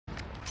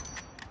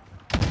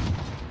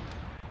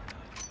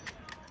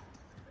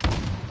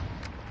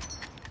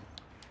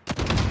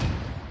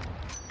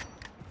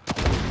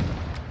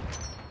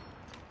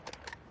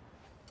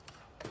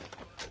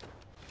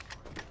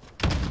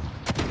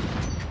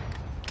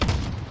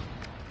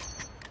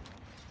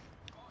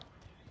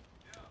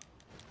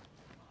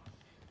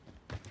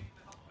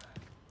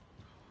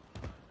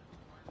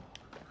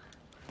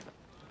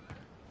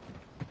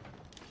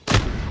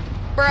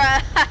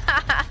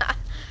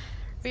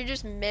We were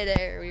just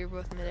midair. We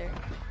were both midair.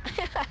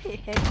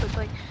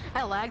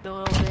 I lagged a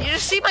little bit. You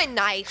just see my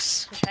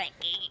knives.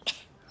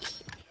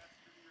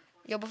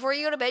 Yo, before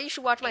you go to bed, you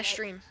should watch my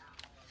stream.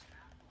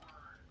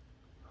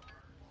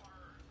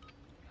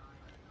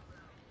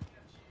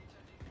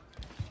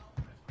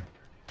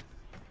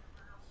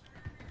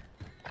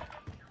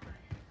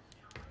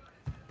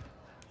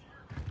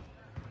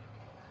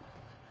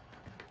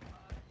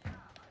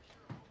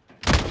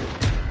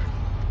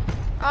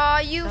 Aw,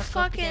 you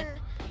fucking...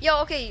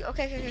 Yo, okay.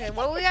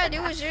 What we gotta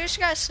do is you just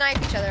gotta snipe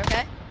each other,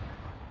 okay?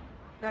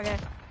 Okay.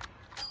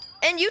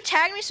 And you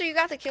tagged me, so you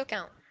got the kill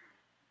count.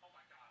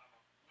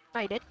 Oh,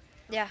 you did?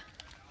 Yeah.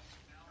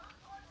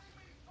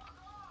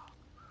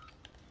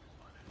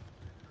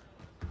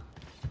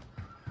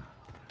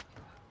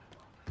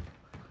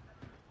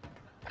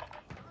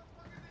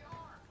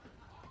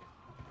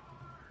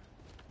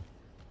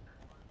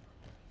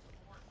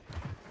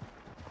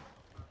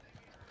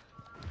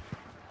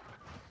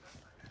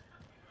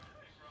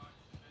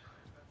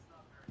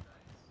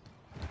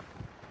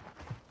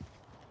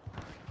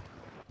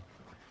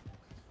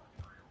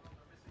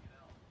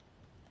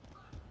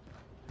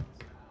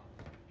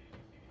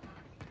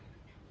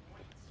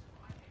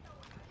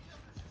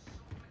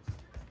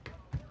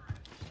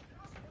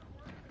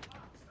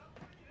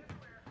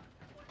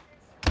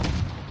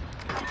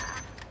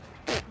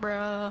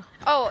 Bruh.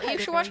 Oh, you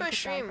should watch my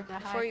stream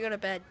before you go to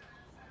bed.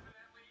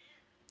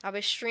 I'll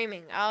be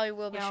streaming. I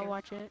will be streaming. I'll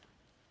watch it.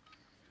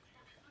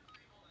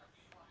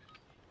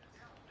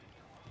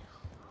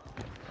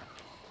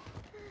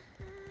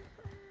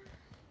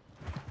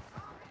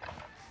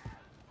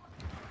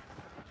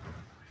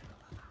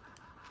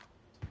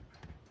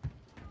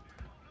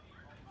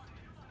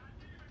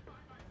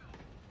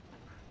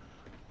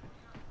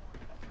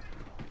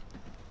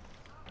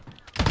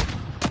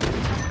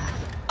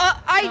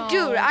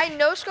 Dude, I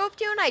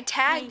no-scoped you and I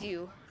tagged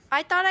you.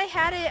 I thought I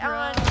had it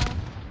on...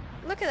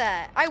 Look at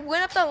that. I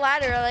went up the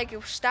ladder, like,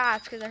 it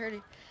stopped because I heard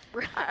it.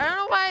 I don't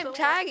know why I'm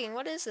tagging.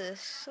 What is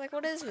this? Like,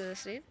 what is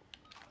this, dude?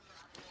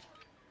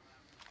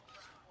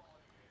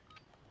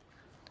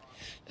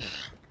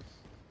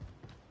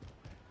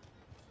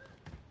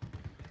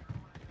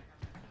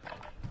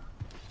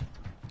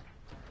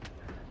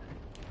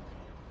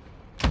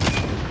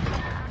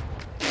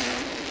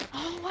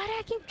 Oh, why did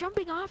I keep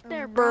jumping off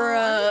there,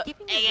 bro?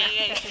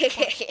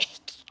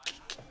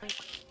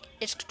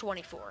 It's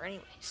 24,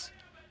 anyways.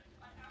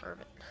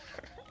 Urban.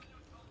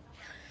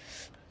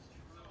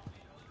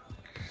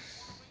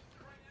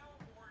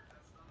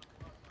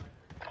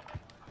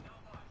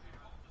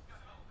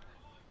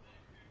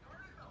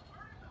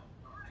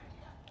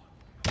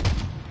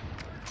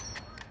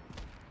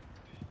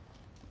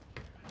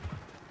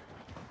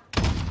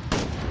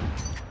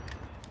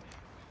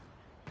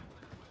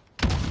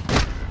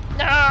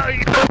 No,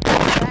 you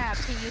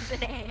have to use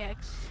an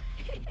axe.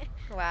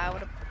 Wow,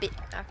 what a bit.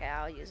 Okay,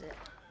 I'll use it.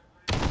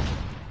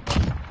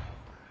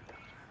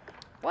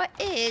 What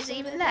is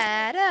even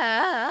that?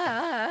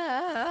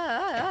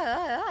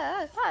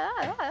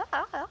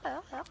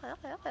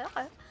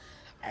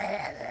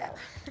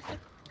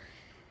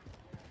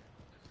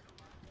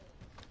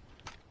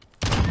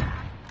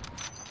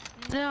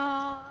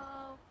 No.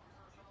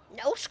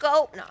 No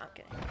scope. No, I'm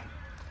kidding.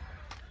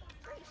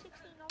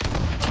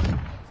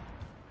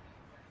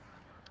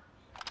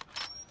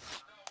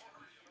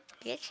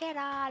 Get shit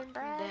on,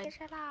 bro. Get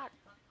shit on.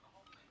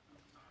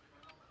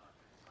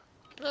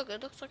 Look,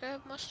 it looks like I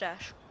have a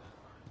mustache.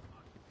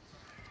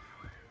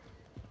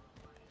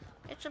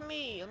 It's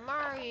me,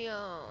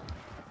 Mario.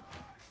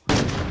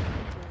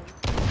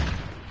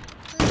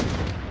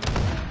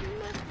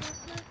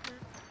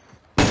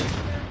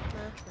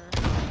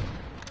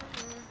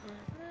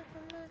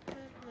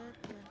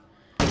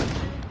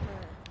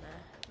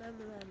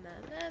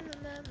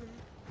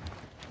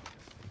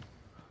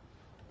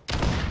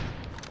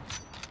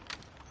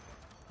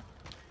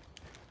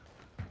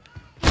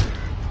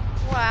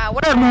 Wow,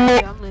 what a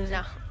I'm losing.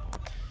 No.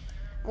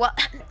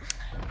 What?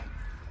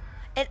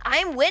 And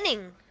I'm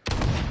winning.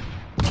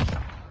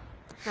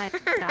 Nah.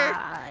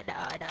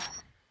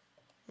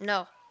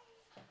 No.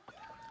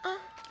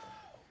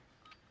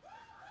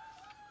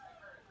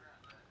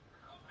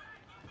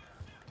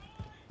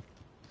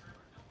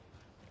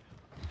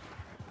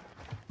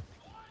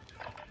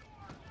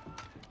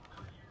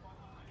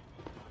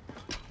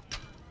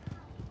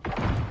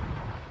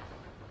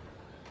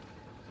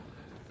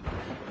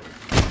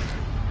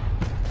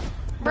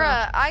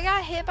 Bruh, I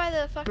got hit by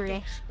the fucking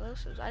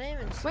explosives. I didn't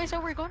even see. Wait, so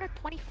we're going to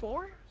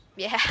 24?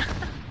 Yeah.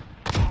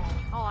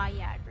 Oh,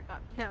 yeah, I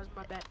forgot. That was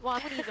my bad. Well,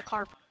 I'm gonna use a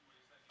car.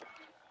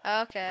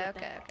 Okay.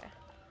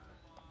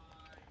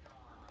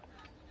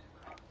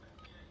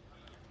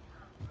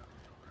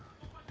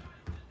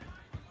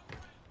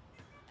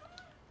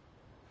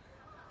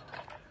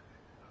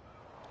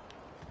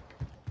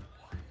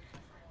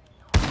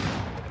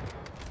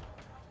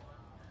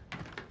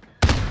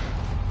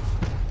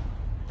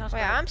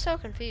 Wait, I'm so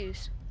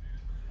confused.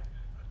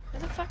 Where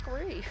the fuck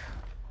were you?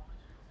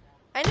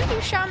 I knew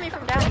you shot me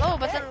from down low,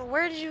 but then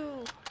where did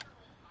you...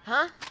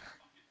 Huh?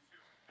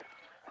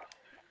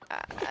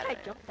 I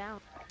jumped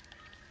down.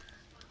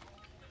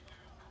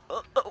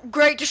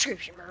 Great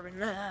description, Mervin.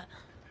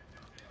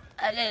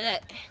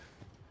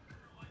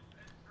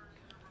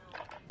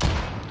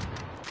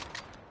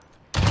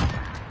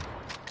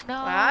 No.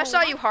 Wow, I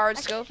saw you hard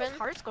I should've just scoping.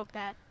 hard scoped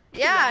that.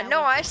 Yeah, I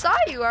no, went I for saw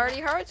hard scope. you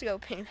already hard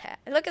scoping that.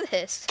 Look at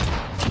this.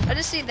 I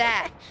just see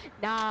that.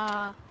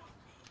 Nah.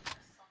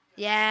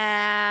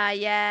 Yeah.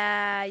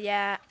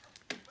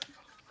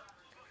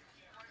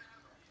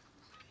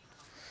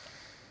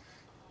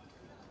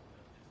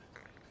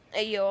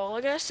 Hey, yo, all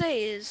I gotta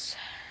say is,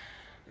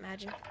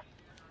 imagine.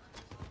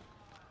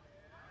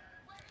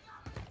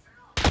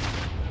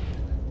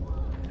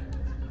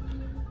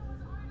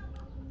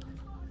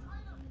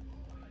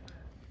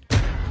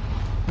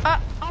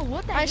 Oh,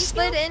 what the I heck?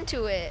 slid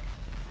into it.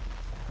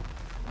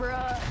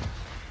 Bruh.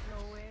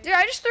 No way. Dude,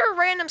 I just threw a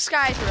random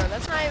sky throw.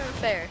 That's not even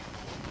fair.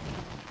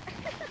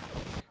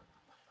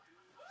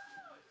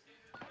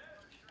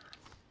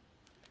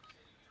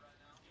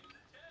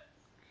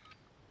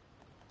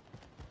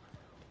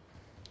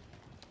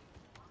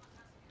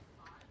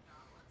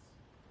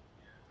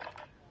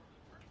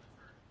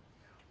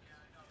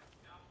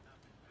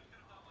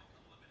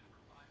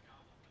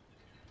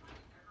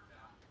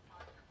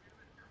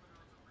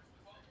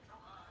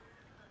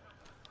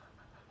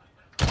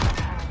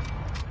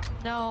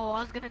 No,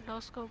 I was gonna no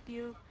scope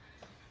you.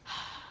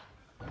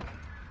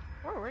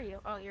 Where were you?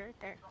 Oh, you're right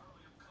there.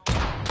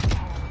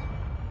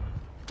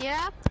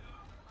 Yeah.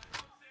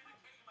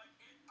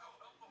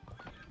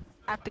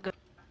 I have to go.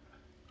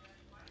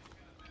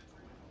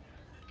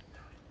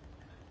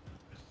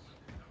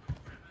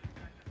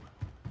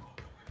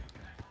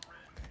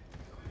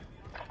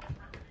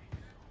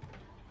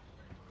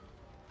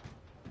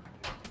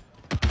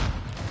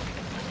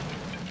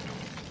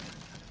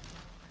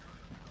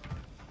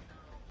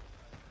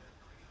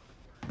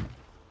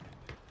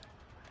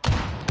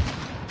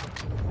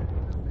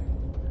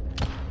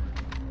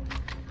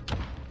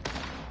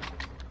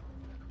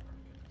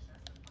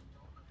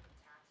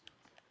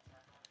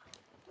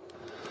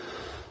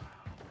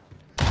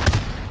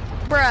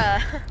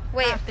 Bruh. I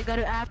Wait, have to go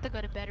to. I have to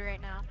go to bed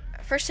right now.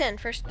 first in, and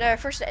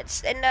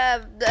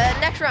the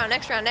next round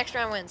wins. Next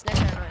round wins.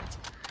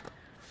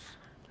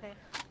 Okay.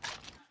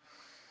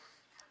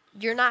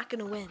 You're not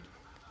gonna win,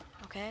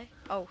 okay?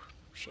 Oh,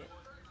 shit.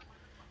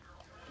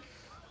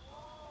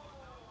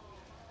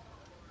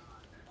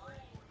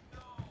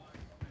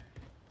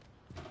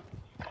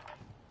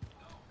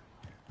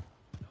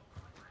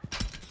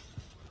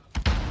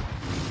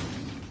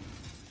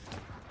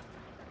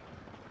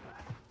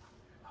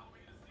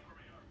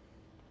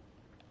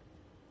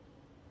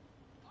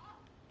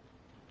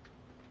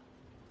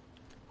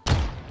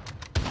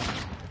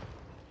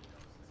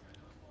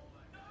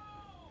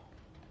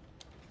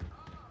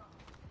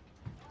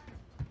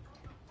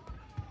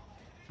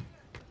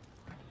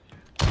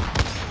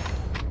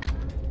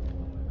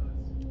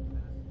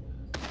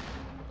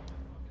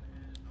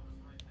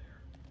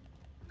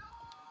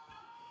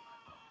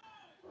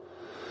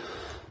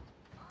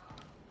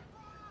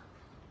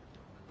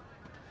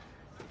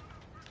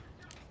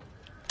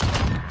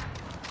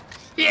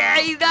 Yeah,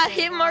 you got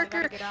Okay, hit well, I gotta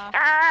marker. get off.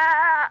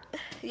 Ah!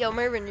 Yo,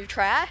 Mervin, you're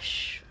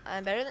trash.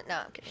 I'm better than.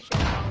 No, I'm kidding.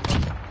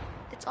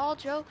 It's all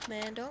jokes,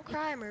 man. Don't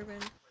cry, Mervin.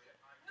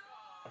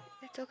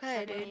 It's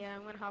okay, Okay, dude. yeah,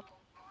 I'm gonna hop.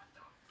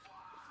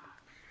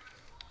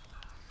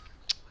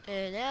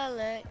 In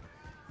LA.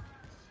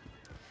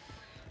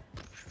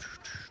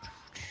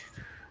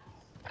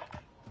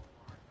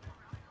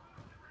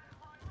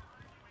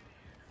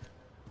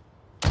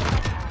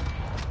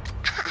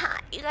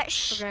 You got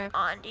Okay.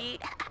 on, dude.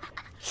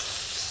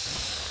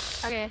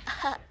 Okay.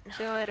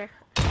 See you later.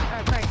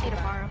 Alright, probably see you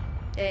tomorrow.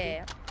 Maybe.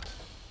 Yeah.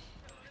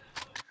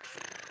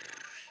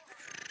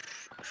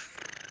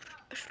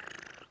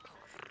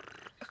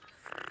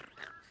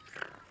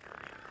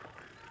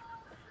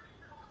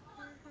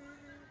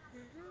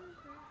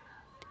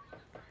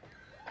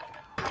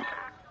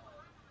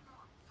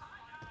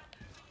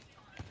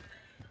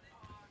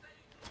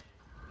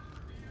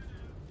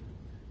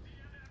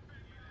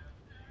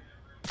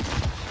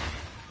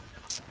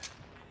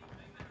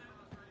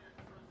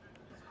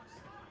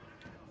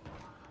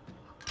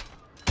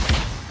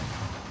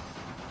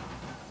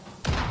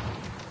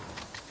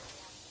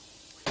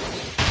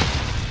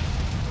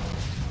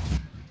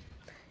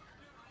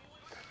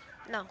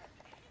 No.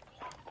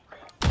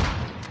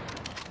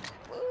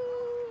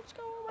 Ooh, let's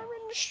go.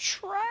 Mervin's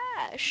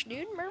trash,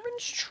 dude.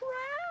 Mervin's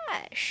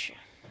trash.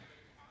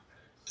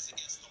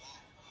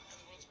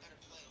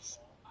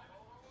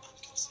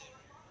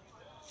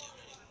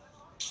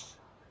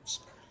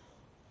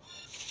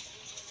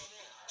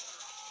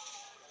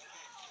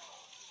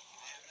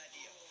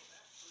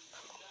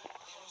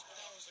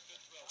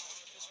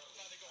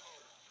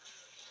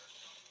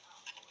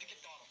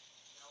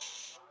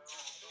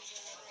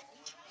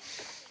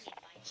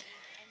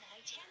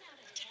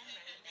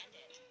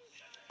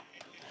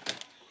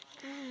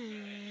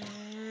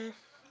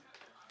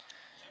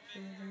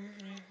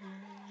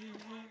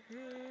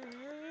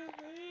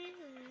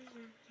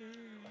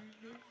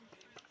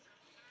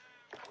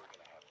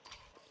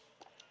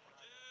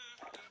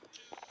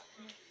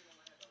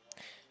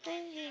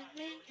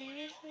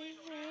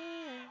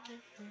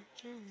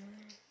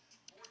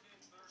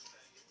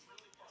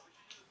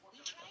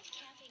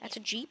 That's a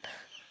Jeep.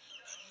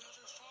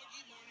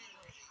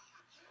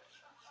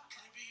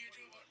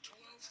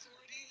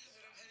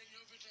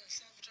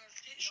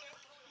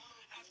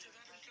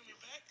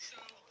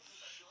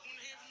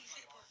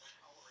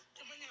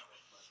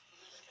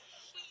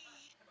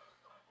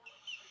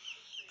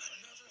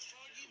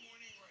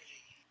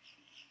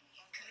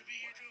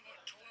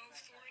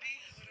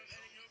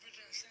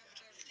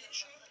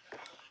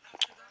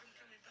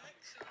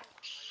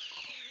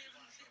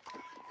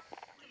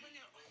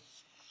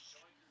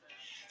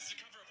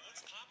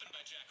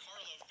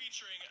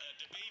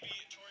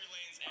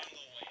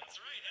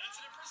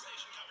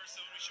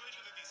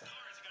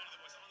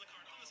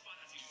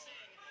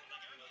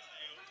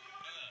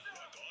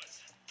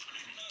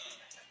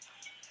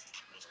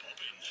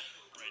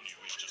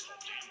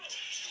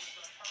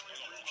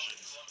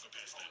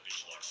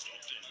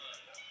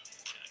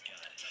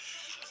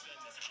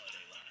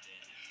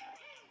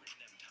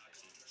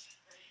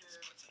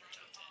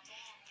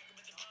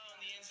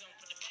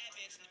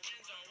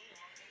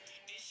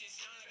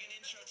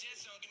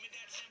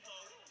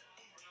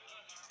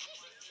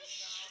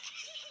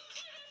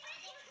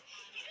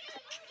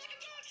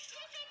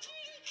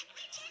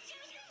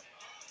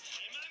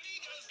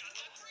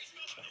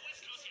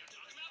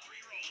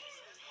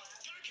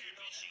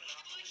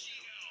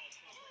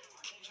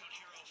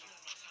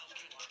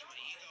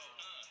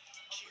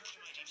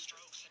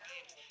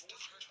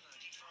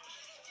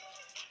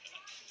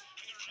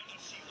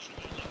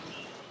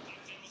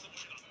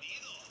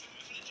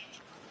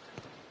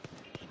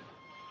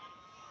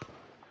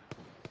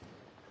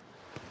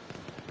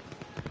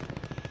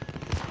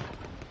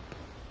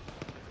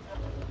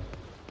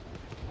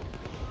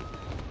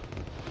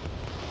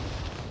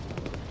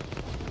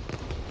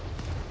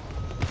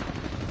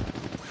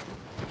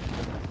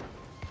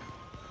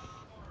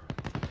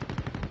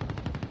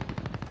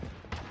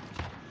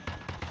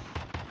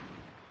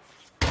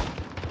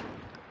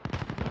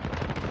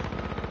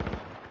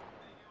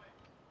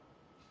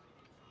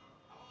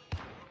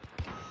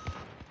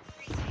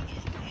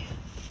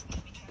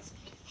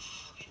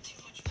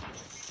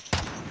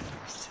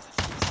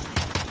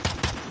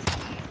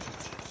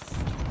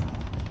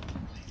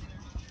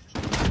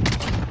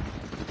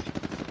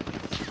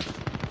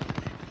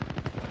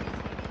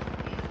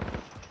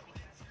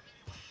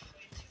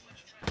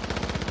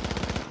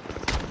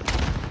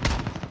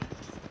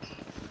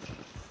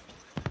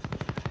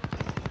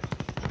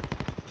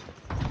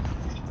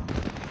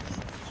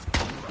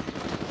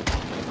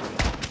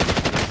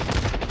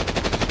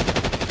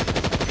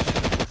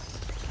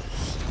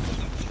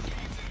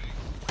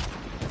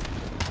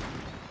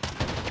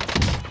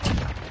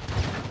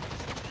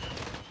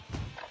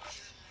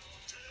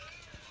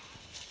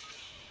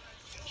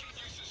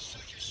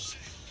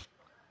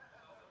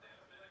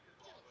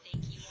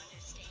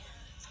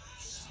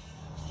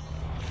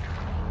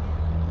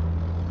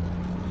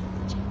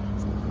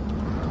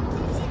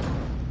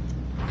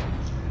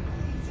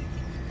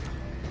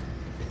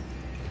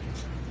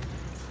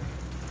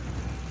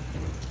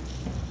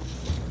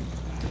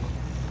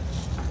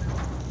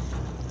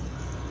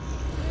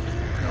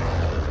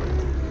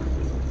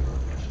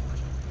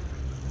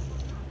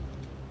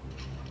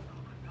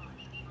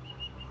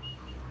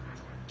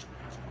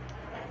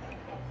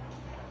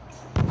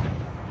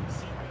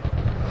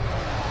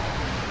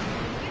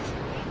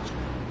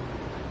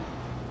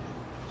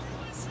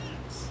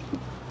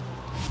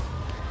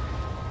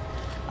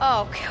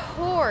 Oh, of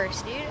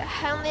course, dude.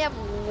 I only have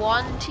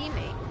one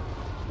teammate.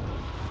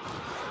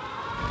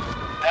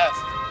 F.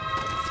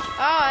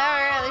 Oh,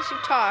 alright, at least you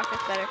talk.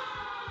 That's better.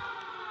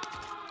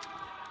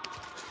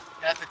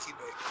 F a teammate.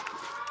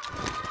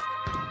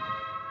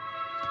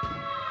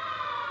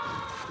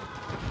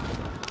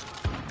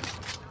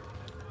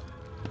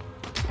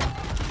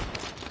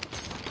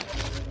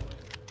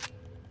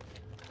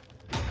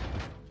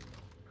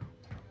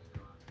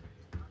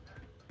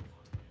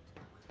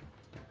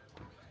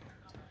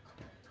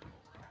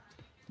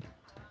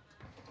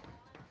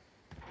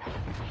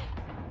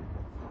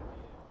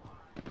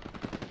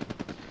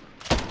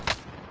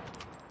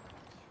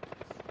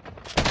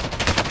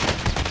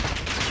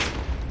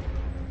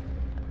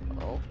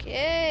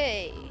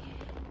 Okay.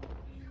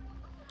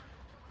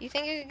 You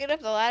think you could get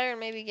up the ladder and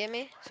maybe get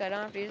me, so I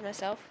don't have to use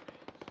myself?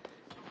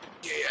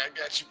 Yeah, I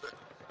got you,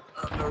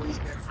 but no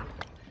reason for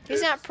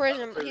He's not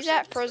prison. for He's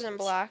at safety prison status.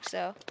 block,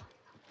 so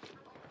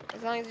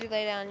as long as you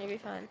lay down, you'll be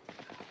fine.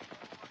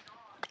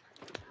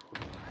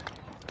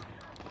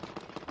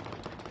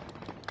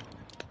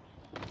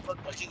 Fuck,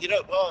 I can get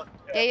up. Oh,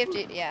 Yeah, you have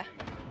to. Yeah.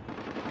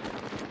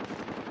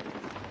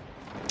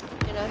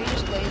 You know, he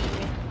just lazy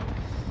me.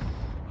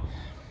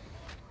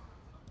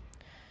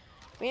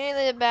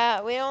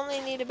 We only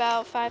need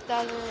about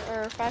 5,000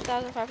 or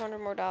 $5,500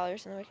 more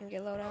dollars, and then we can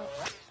get load out.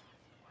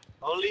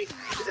 Only?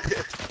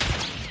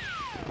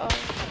 Oh.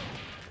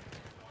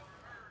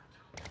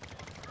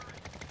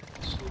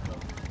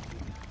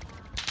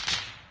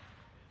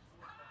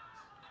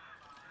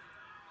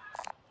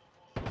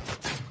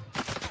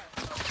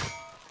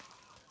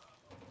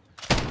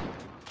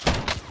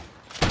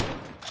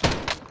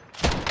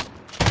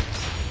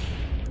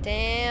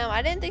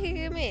 I didn't think he could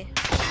get me.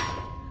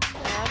 No,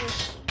 I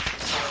just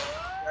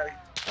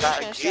Not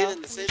gonna again sell.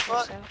 in the I'm same just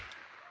gonna spot? sell.